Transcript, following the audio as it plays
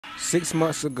6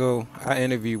 months ago, I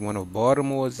interviewed one of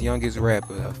Baltimore's youngest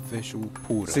rappers,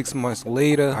 Officialpooda. 6 months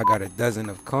later, I got a dozen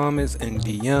of comments and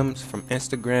DMs from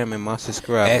Instagram and my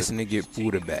subscribers asking to get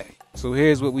Pooda back. So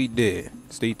here's what we did.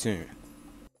 Stay tuned.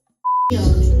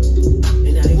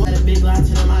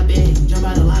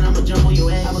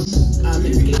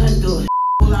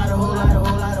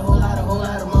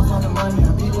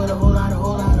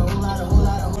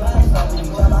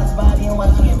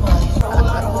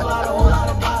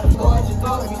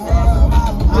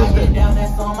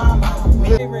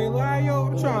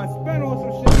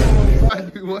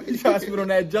 What? You trying to spit on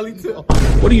that jelly too?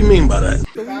 What do you mean by that?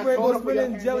 So we were able to spit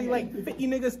in jelly like 50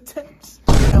 niggas tips.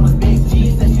 I was big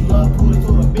G, said she love Pooda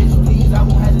to a bitch, please. I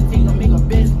won't hesitate to make a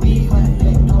bitch bleed.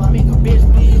 No, I make a bitch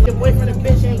bleed. Your boyfriend a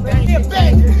bitch ain't gang. He a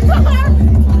bitch. He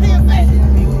a bitch.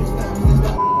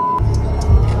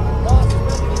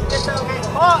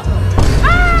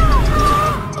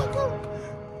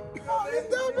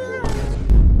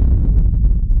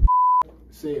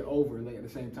 Say it over like at the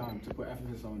same time to put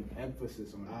emphasis on it.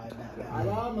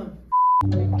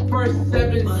 First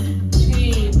 17.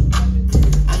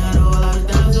 I got a whole lot of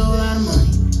dollars, a whole lot of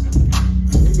money.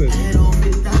 I had on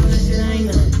 50,000, that shit ain't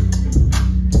nothing.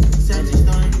 Said just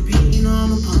started to beat, you know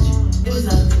I'm a punch. It was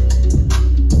ugly.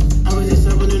 I was just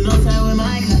up in the north side with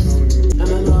my cousins. I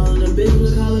remember all of them bitches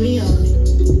was calling me ugly.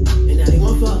 And now they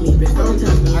won't fuck me, bitch, don't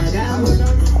touch me. I got money.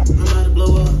 I'm about to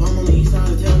blow up. I'm on the east side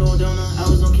of town, no donut. I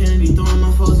was on Kennedy throwing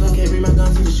my phones. I can't bring my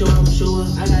guns to the show, I'ma show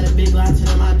up. I got a big lot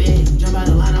in my bed. Jump out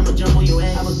the line, I'ma jump on your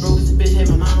ass. I was broke as a bitch, had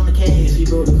my mind on the cash. If he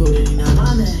broke the code, then he not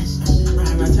my man.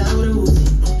 Ride my time with a Uzi.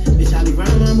 Bitch, I be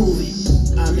running my movie.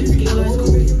 I mix skill as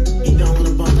Scooby. He don't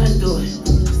wanna bump, let's do it.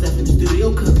 Step in the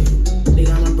studio cooking. They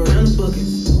got my bro down the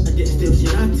buckets. I did still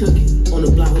shit, I took it. On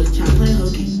the block with a chop playing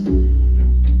hooky.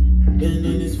 Been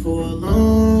in this for a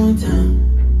long time.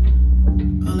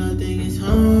 All I think is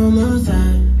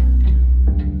homicide.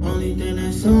 Only thing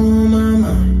that's on my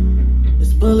mind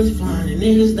is bullets flying and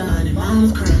niggas dying and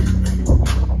mama's crying.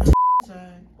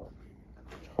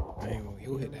 Dang,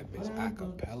 you hit that bitch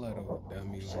acapella though,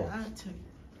 dummy.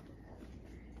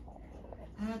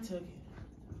 I took it.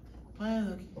 Playing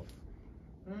hooky.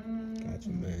 Got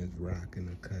your man's rocking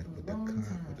the cut with the cop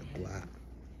with the block.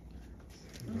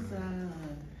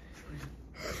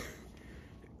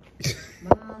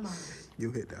 Mama. You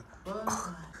hit that. A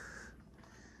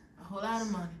whole lot of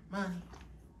money.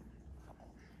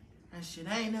 That shit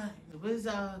ain't nothing. It was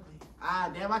ugly. Ah,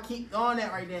 damn, I keep throwing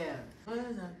that right there. What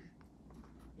is that?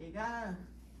 You got it.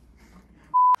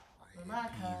 With my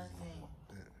cousin.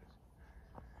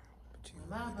 With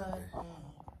my buddy.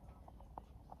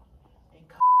 And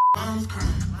mom's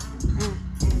crying.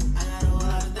 I got a whole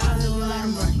lot of dollars, a whole lot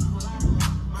of money.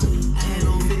 I had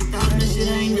on 50,000, that shit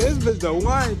ain't nothing. This bitch the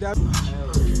one,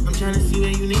 I'm trying to see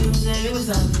where you niggas say it was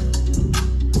ugly.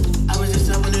 I was just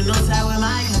up in the north side with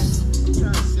my cousins.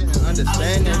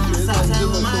 Understand that shit.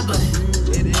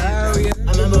 Hell yeah.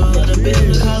 I remember all of the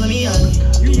bitches calling me ugly.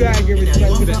 You gotta give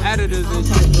respect to the editors and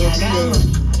shit, bro.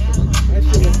 That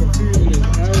shit was confusing as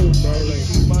hell, bro. Like,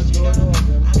 too much going on,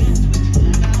 man.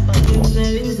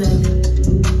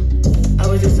 I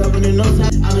was just up in the north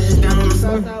side. I was just down on the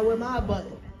south side with my buddy.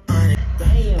 I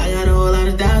got a whole lot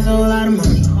of dollars, a whole lot of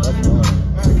money.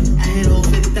 I had over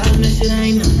 50,000, that shit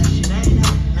ain't nothing.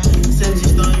 Said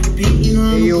just started to beat, you know.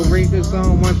 Hey, yo, rate this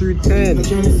song 1 through 10. I'm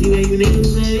trying to see where you niggas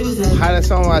say it was ugly. How that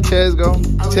song my chest go?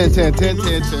 10, 10, 10,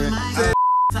 10, 10.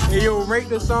 Hey, yo, rate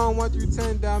the song 1 through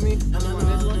 10, dummy. This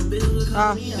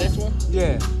one?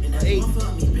 Yeah. 8.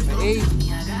 An 8.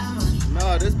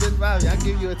 No, this bitch vibey. I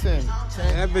give you a 10.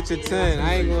 That bitch a 10.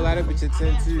 I ain't gonna lie, that bitch a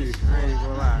 10 too. I ain't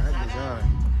gonna lie, that bitch hard.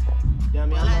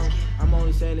 Dummy, I'm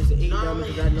only saying it's an 8, dummy,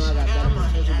 because I know I got better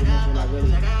potential than this when I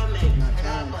really take my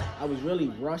time. I was really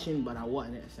rushing, but I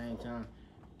wasn't at the same time.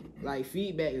 Like,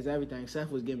 feedback is everything.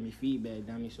 Seth was giving me feedback,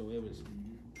 dummy, so it was...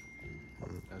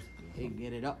 It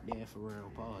get it up there for real.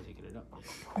 Pause, it get it up there.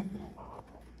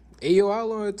 Hey, yo, how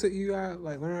long it took you to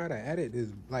learn how to edit this,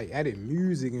 edit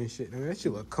music and shit? I mean, that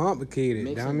shit look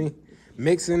complicated, dummy.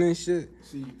 Mixing and shit.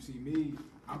 See me,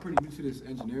 I'm pretty new to this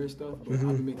engineering stuff, but I've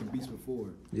been making beats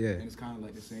before. Yeah. And it's kind of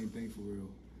like the same thing for real.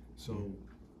 So,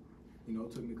 you know,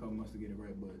 it took me a couple months to get it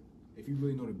right, but if you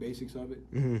really know the basics of it,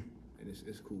 and it's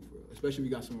cool for real. Especially if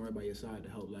you got someone right by your side to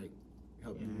help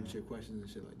you with your questions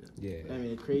and shit like that. Yeah. I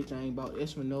mean, the crazy thing about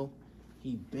this one though,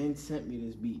 he been sent me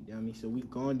this beat, dummy. So we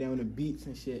gone down the beats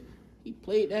and shit. He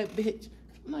played that bitch.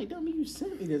 I'm like, dummy, you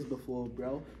sent me this before,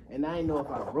 bro. And I didn't know if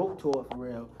I wrote to it for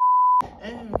real.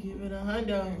 And keep it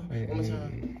 100. One more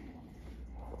time.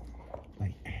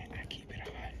 Like, and I keep it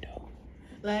 100.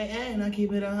 Like, and I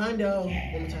keep it 100. One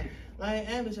more time. Like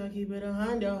average, I keep it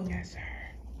 $100. Yes, sir.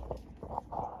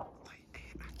 Like,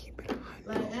 I keep it $100.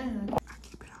 Like average. I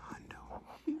keep it $100.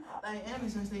 Like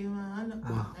average, I stay with $100.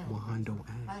 Morehundo.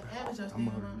 Like average, I stay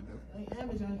with like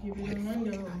average, I keep it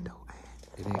 $100.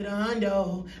 It With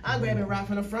 $100. I'm grabbing rock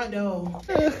from the front door.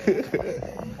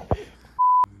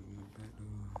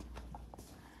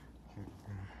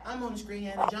 I'm on the screen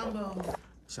at a jumbo.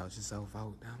 Shout yourself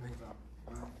out, dummy.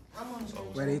 I'm on the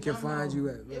screen. Where they can find you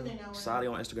at, bro? Sadi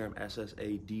on Instagram,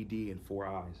 SSADD and 4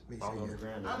 eyes. Follow the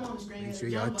gram. I'm on the screen. Make sure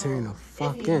y'all tune the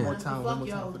fuck in. One more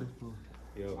time for this.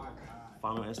 Yo,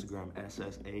 follow Instagram,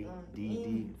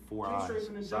 SSADD 4 eyes.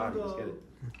 Sadi, let's get it.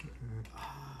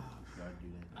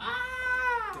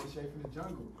 Straight from the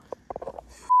jungle.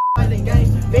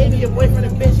 Baby, your boyfriend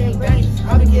and bitch ain't gang.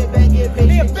 I'll be get back, get paid.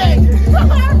 Be a bitch.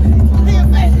 Be a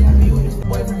bitch.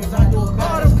 All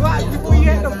them clocks before you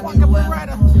had the fucking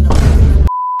Beretta.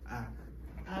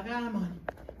 I got money.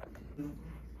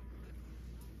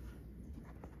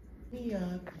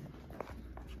 Yeah.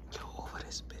 Yo, over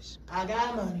this bitch. I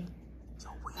got money. Yo,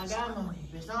 I got money.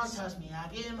 Bitch, don't touch me. I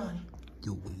get money.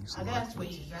 Yo, wings. I got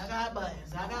switches. I got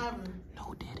buttons. I got room.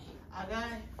 No Diddy. I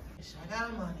got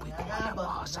money. I got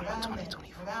buttons. I got man. I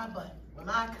got buttons. When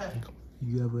I cut.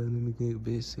 You ever let me get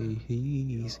bitch say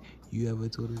he's? You ever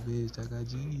told a bitch I got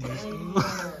G's?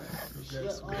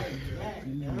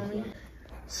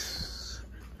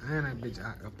 And that bitch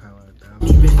acapella down.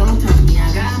 Bitch, don't touch me. I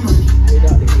got money.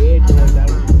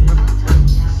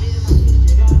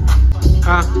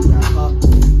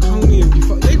 Don't even be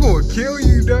they gonna kill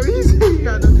you, though. He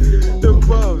got the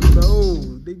buffs, no.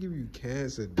 They give you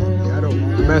cancer, dude. I don't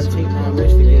mess with you.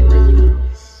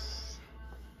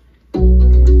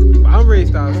 I'm ready to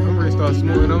start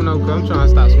smoking. I'm trying to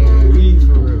stop smoking weed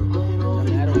for real.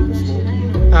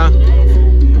 Huh?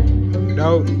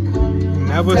 No.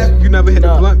 You never hit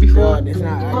a blunt before? No, it's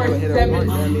not. I never hit a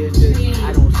blunt. It's just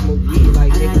I don't smoke weed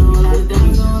like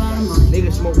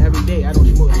niggas smoke every day. I don't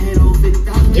smoke.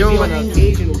 You don't like an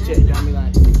occasional check. I mean,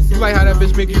 like, you like how that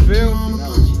bitch make you feel?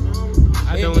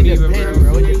 I don't even,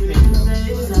 bro. It depends, bro.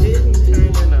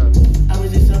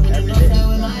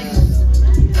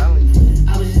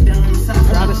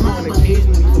 I smoke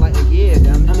occasionally for like a year. I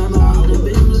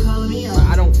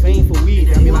don't feign for weed.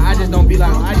 I mean, like, I just don't be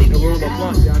like, I need to roll a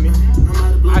blunt. I mean,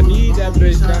 I need that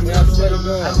bitch. I mean, I swear to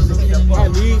God. I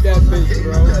need that bitch,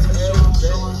 bro.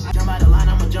 Jump out the line,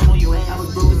 I'ma jump on your ass. I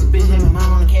was broke with the bitch, had my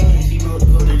mom on the cash. She wrote the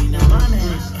code, dirty, now my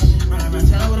man. Run around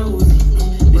town with a Uzi.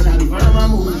 Bitch, I be running my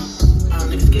movies.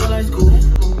 Niggas skill like school.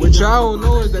 What y'all don't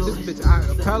know is that this bitch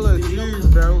acapella too,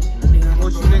 bro.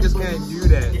 Most you niggas can't do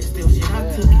that. Still shit, I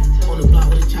took it. On the block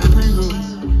with a chocolate hood.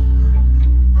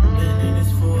 Been in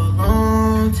this for a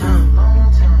long time.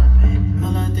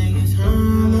 All I think is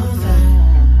homicide.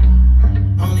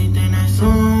 Only thing that's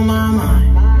on my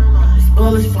mind.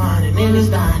 Bullets flying and niggas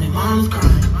dying and mama's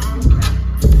crying.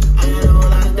 I had a whole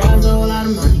lot of dollars, a whole lot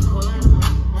of money.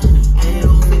 I had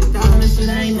over 50,000, this shit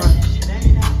ain't money.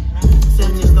 So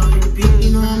just started to beat,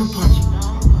 you know I'ma punch you.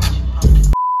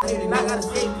 I gotta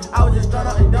say, I was just thrown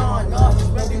up and done.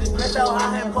 Especially this bitch out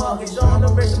high hand park. And showing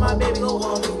them rich, my baby go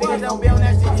home. Niggas don't be on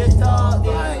that shit, just talk.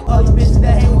 All you bitches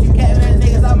that hate with you, cat man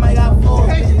niggas, I might got four.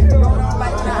 Bro, don't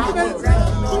like when I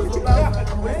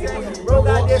bro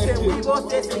got this and we both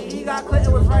this and he got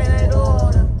Clinton was right at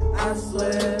order. I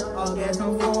swear, I'll get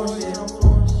some phone shit.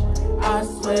 I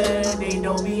swear, they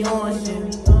don't be on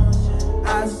shit.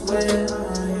 I swear, I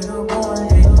ain't no born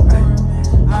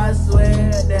nigga. I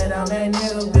swear that I'm that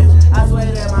nigga bitch. I swear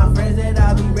that my friends that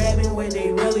I be rapping with,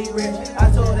 they really rich. I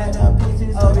told that the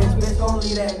pieces of his bitch gon'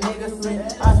 leave that nigga slip.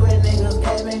 I swear niggas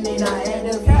capping, they not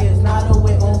active. He is not a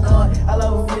whip on God. I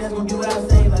love a free that's gon' do what I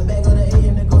say. Like back on the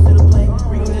AM to go to the plane.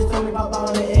 Rico just told me pop out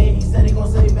on the A. He said he gon'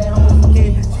 say back home with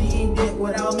K. She eat dick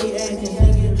without me asking. She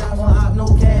get drops on op, no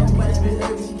cash. But this bitch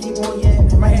every she keep on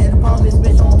yapping. Right here at the pump, this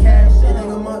bitch on cash. They think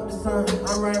I'm up the sun.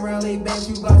 I'm riding around laid back,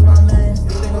 you box my man.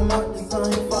 They think I'm up the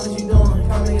sun. Fuck what you doing?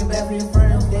 Come make it back for your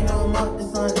friends. They know I'm up the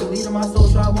sun. Deleting my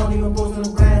social, I won't even post on the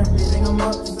gram. They think I'm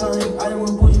up the sun. I didn't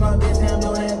want to push my bitch, I'm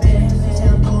doing that bad.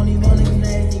 I'm doing these young niggas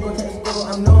nasty. Go text school,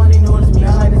 I'm knowing they notice me. I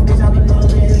like this bitch, I be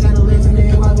pulling in. They gotta listen to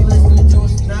him, I be listening to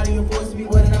juice. Not even supposed to be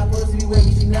with it, not supposed to be with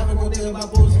me. She never gon' think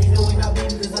about bullshit. She doing not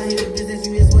baby, cause I hit it, this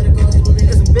you is where to go.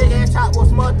 It's a big ass chop, was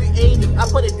small 380. I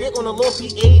put a dick on the low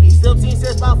P80. 17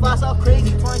 cents about 5, so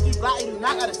crazy. 20 block, you do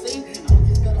not gotta see.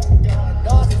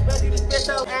 Dogs, especially this bitch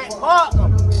out at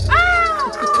Parkham.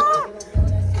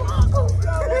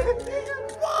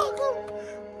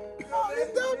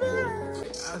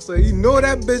 I say, you know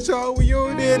that bitch all we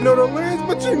over there know the lyrics,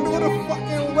 but you know the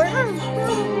fucking lyrics,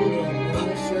 bro.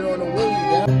 Shit on the way,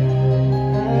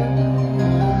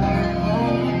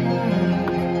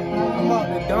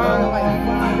 We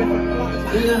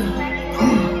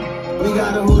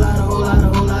got a whole lot of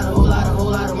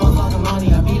motherfucking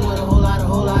money. I beat with a whole lot of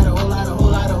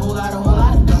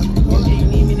If you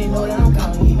need me, they know that I'm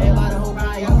coming. He never the whole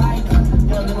ride, y'all right now.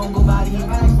 Young don't go body, he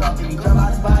might stop. He jump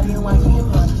out his body and watch me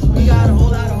get punched. We got a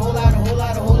whole lot of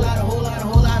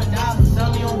dollars.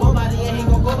 Tell me on go body, yeah, he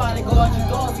gon' go body. Go out your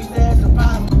door if he says a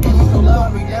problem. If you so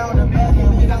love, we down the bed,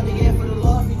 and we got the air for the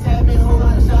love. He tap in a whole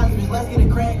lot of shots. Let's get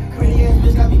it crack. Pretty ass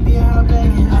bitch got me being her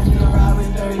baby. I should have ride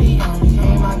with 30 on me.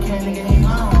 Ain't my cat, nigga, ain't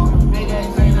my home. Big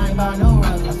ass train, I ain't buy no run.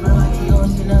 I smell like Dior,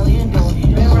 Chanel, and Dolce.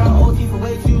 Been around OT for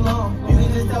way too long. You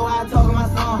can just tell how I talk in my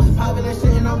songs. Popular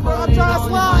shit and I'm putting it on.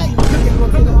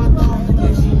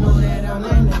 Yeah, she know that I'm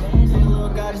letting it. Say little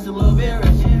God, it's a little bit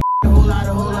rich. A whole lot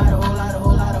of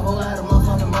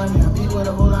motherfucking money. I beat with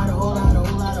a whole lot of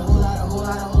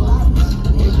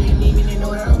If you need me, they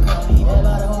know that I'm coming. Never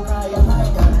the whole ride, y'all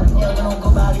right now. Young don't go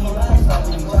body, he might stop.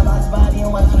 He jump out his body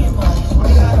and watch me get punched.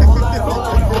 We got a whole lot of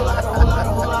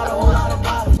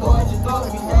dollars. Go at your door, we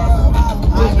say I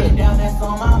get down, that's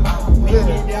on my mind. We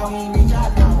get down, we ain't reach our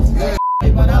down.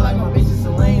 But I like my bitches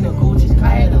Selena, Gucci. I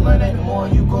had to learn that the more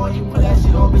you go and you put that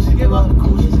shit on, bitch, you give up the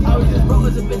coochies. I was just broke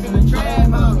as a bitch in the trap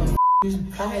house.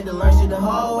 I had to learn shit the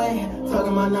hard way.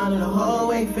 Talking my nine in the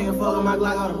hallway. Finger fucking my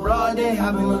Glock on a broad day.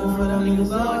 I've been looking for them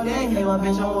niggas all day. Hey, my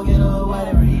bitch, I won't get a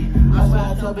whatever. I swear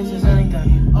I tell bitches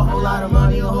anything. A whole lot of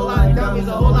money, a whole lot of dummies,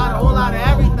 a whole lot of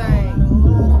everything.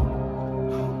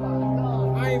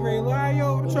 I ain't really lying,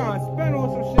 yo. I'm trying to spend on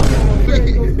some shit.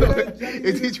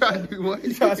 Is he trying to do what?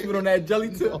 He trying to spit on that jelly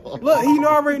tip. Look, he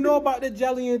already know about the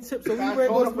jelly and tips, so we ready to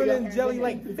go spending jelly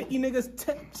like 50 niggas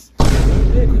tips.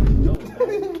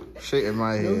 Shit in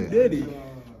my head. Diddy.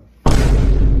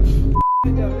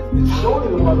 Shorty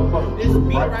the motherfucker. This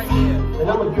beat right here. And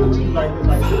I'ma give it to you like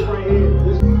this right here.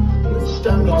 This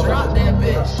Dummy, drop that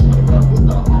bitch.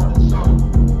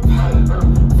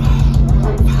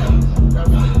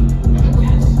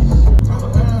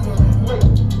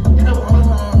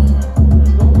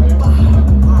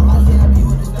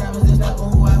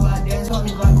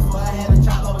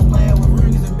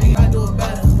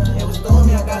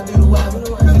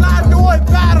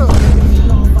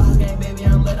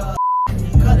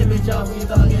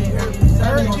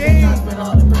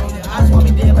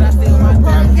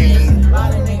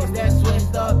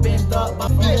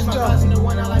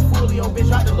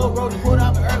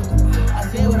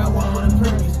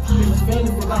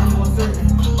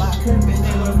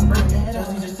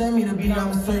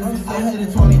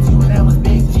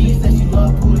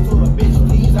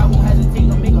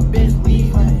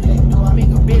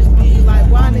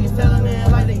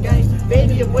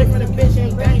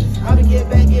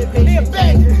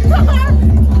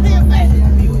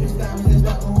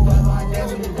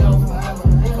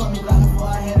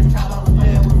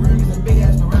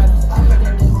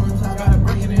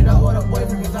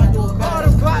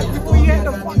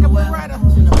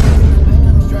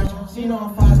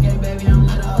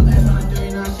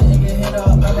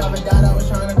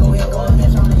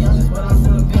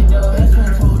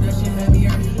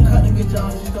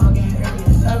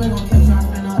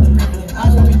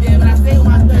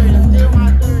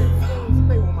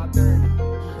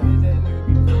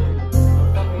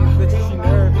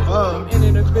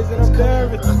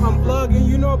 I'm vlogging,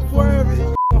 you know, before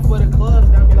everything. For the clubs,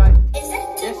 they'll be like,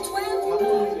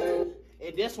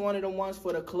 this one of the ones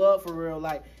for the club for real.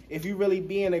 Like, if you really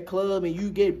be in a club and you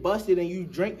get busted and you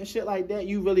drink and shit like that,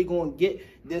 you really gonna get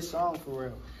this song for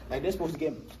real. Like, this supposed to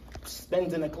get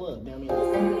spins in the club. You know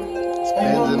what I mean?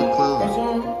 Spins in the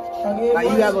club. Like,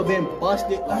 you ever been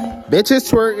busted? Like,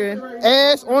 Bitches twerking,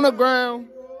 ass on the ground.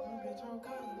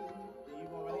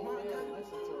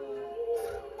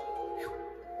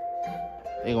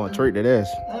 They gonna twerk to this.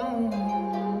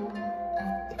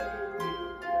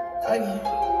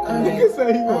 Nigga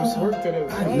say he gonna twerk to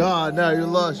this. Nah, you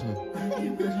lost me.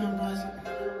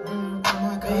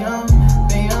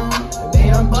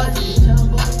 I'm busted.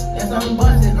 Yes, I'm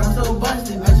busted. I'm so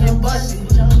busted. I can't bust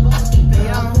it. I'm busted.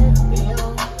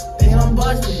 Yes, I'm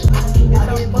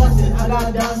busted. I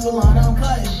got down so long, I'm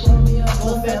cutting.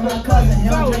 Look at my cousin.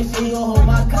 Him drink, so he gon' hold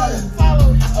my cousin.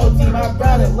 OT, my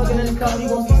brother. Looking in the cup, he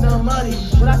gon' see some money.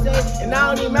 What I say? And I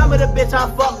don't even remember the bitch I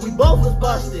fucked. We both was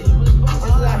busted.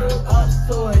 It's like ups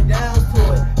to it, down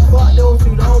to it. Fuck those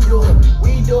who don't do it.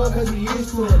 We do it cause we used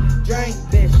to it. Drink,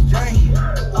 bitch, drink.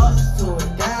 Ups to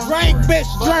it, down to it. Drink, bitch,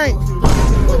 drink.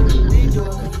 We do it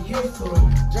cause we used to it.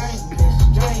 Drink, bitch,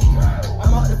 drink.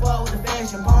 I'm out the bar with the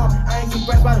fashion palm. I ain't keep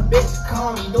pressed by the bitch.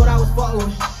 Calm me. Thought I was fucking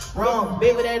with wrong.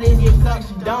 Baby, that is your cup.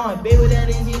 Dawn. Baby, that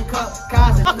is your cup.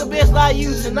 Cousin. Fuck a bitch like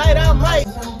you. Tonight I'm right.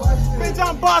 Bitch,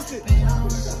 I'm busted.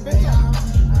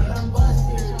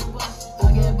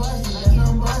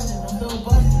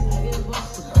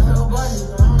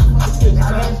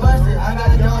 I got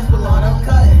the dogs below, I'm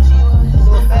cutting.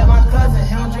 So if at my cousin,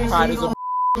 he don't drink, so he gon'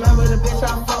 remember the bitch I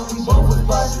fucked, we both was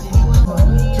busted.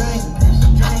 Drink,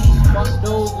 drink. Fuck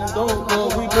those and don't go.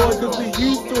 We going cause we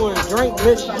used to it. Drink,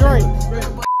 bitch, drink.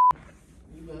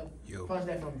 Yo. Punch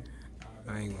that for me.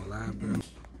 I ain't gonna lie, bro.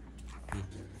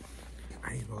 I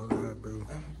ain't gonna lie, bro.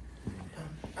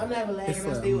 I'm never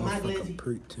laughing. I stay with my glizzy.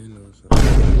 Perk 10 or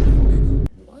something.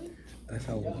 What? That's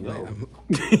how I'm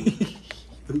lit.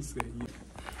 Who said you?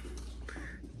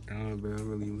 Nah, bro, I'm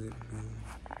really lit, man.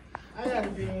 I gotta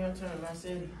be in your turn, my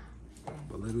city.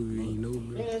 But little do you know,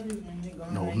 bro.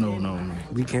 No.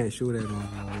 We can't show that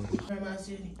on my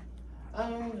city.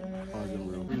 I'm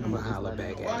gonna holler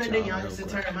back at One of the youngest to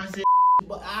turn my city.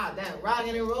 But damn,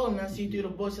 rocking and rolling. I see through the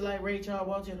bullshit like Ray Charles.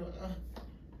 Watch it.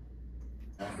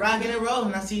 Rocking and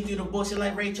rolling. I see through the bullshit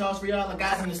like Ray Charles for y'all. The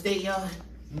guys in the state, y'all.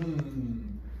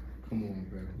 Come on,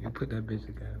 bro. You put that bitch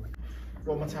together.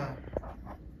 One more time.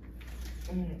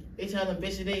 They tell them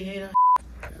bitches they hate us.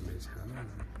 That bitch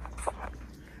hot.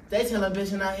 They tell a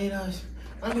bitch and I hate us.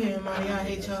 I'm hearing money, I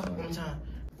hate y'all. One more time.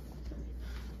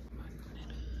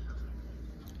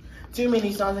 Too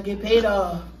many songs I get paid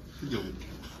off.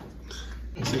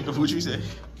 What you say?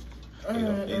 One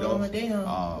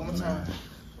more time.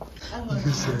 I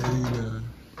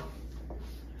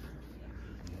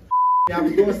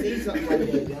was going to say something like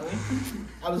that, dummy.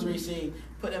 I was ready to say,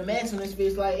 put a mask on his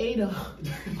face like Ada.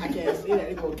 I can't say that.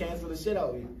 They gonna cancel the shit out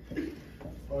of me.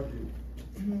 Fuck you.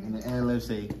 And the ad-lib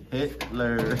say,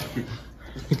 Hitler.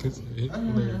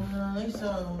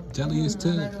 Jelly is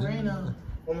too.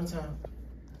 One more time.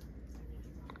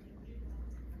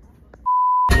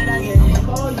 I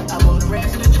want the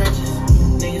rest of the trenches.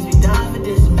 Niggas be dying for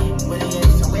this me, but he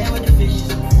ain't somewhere with the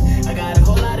fishes. I got a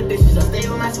whole lot of bitches, I stay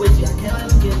on my switchy, I can't let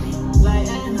them get me. Like,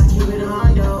 and I keep it a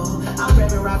Hondo. I'm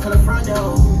grabbing rock from the front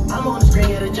door. I'm on the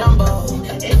screen at a jumbo.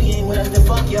 If he ain't with us, then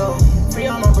fuck yo. Free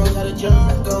all my bros out of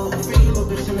jungle. Free little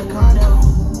bitch in the condo.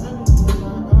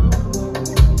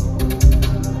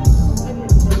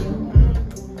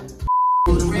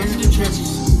 For the rest of the trenches,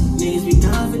 niggas be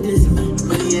dying for this me,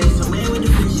 but he ain't somewhere with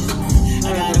the fishes.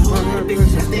 I got a whole lot of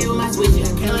bitches, I stay with my switchy, I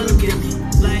can't let them get me.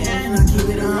 Like, and I keep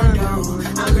it a Hondo.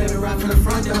 I'm grabbing rock from the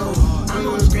front door. I'm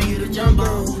on the screen at a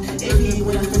jumbo. If he ain't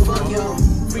with us, then fuck yo.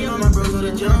 Free all my bros out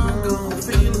of jungle.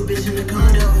 Free little bitch in the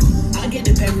condo. I get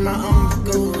the pay from my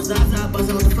uncles. I bust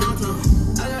on the photo.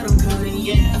 I got them covered in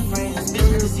yeah friends. Bitch,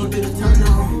 I can see through the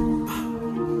tunnel.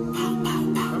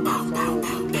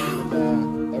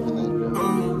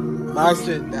 My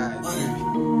shit died.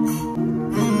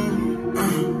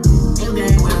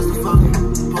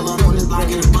 Pull up on this block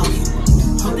in a bucket.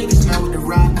 Hope they can smell with the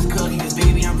rock. Cookie, cause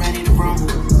baby, I'm ready to rumble.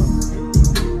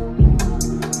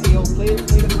 Hey, yo, play the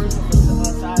first one from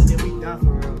the side, then we done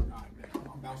for real.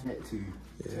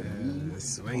 Yeah,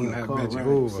 swing that bitch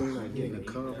over. Getting a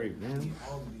car right now.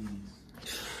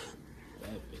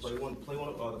 Play one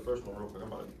of the first one real quick.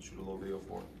 I'm about to shoot a little video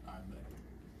for it.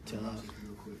 Tell us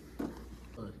real quick.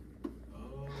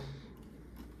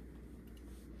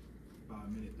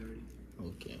 5-minute 30.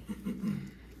 Okay.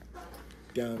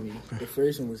 Dummy. The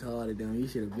first one was harder, dummy. You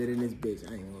should have been in this bitch.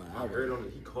 I ain't gonna lie. I heard on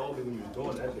it. He called me when you was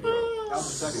doing that video. That was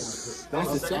the second one.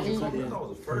 That's the second one? I thought it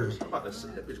was the first. I'm about to say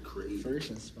that bitch crazy. First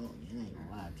one spunk me. I ain't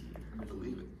gonna lie to you. I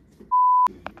believe it. I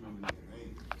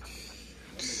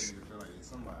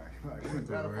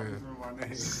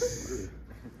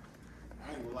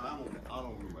ain't gonna lie, I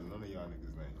don't remember none of y'all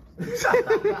niggas'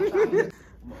 names.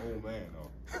 I'm an old man though.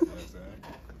 You know what I'm saying?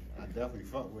 I definitely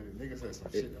fuck with it. Nigga said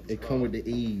some shit. It come with the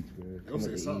age, bro. Go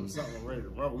say something ready to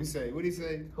rumble. He say, what'd he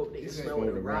say? Hope they He said, smell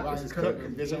with the rock. is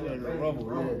cooking, bitch, I'm ready to rumble.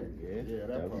 Yeah,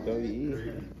 that part.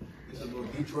 WWE. It's a little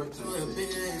Detroit to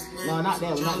No, not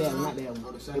that one. Not that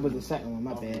one. It was the second one.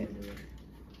 My bad.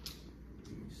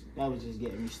 That was just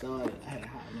getting me started. I had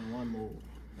hot in one mode.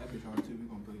 that bitch hard too. We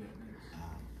gonna play that next.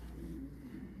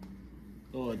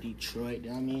 Or Detroit, you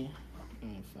know what I mean?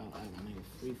 Foul out my nigga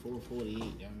 3-4-48, you know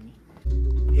what I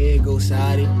mean? Here goes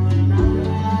Saudi.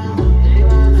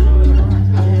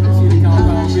 See the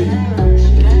count,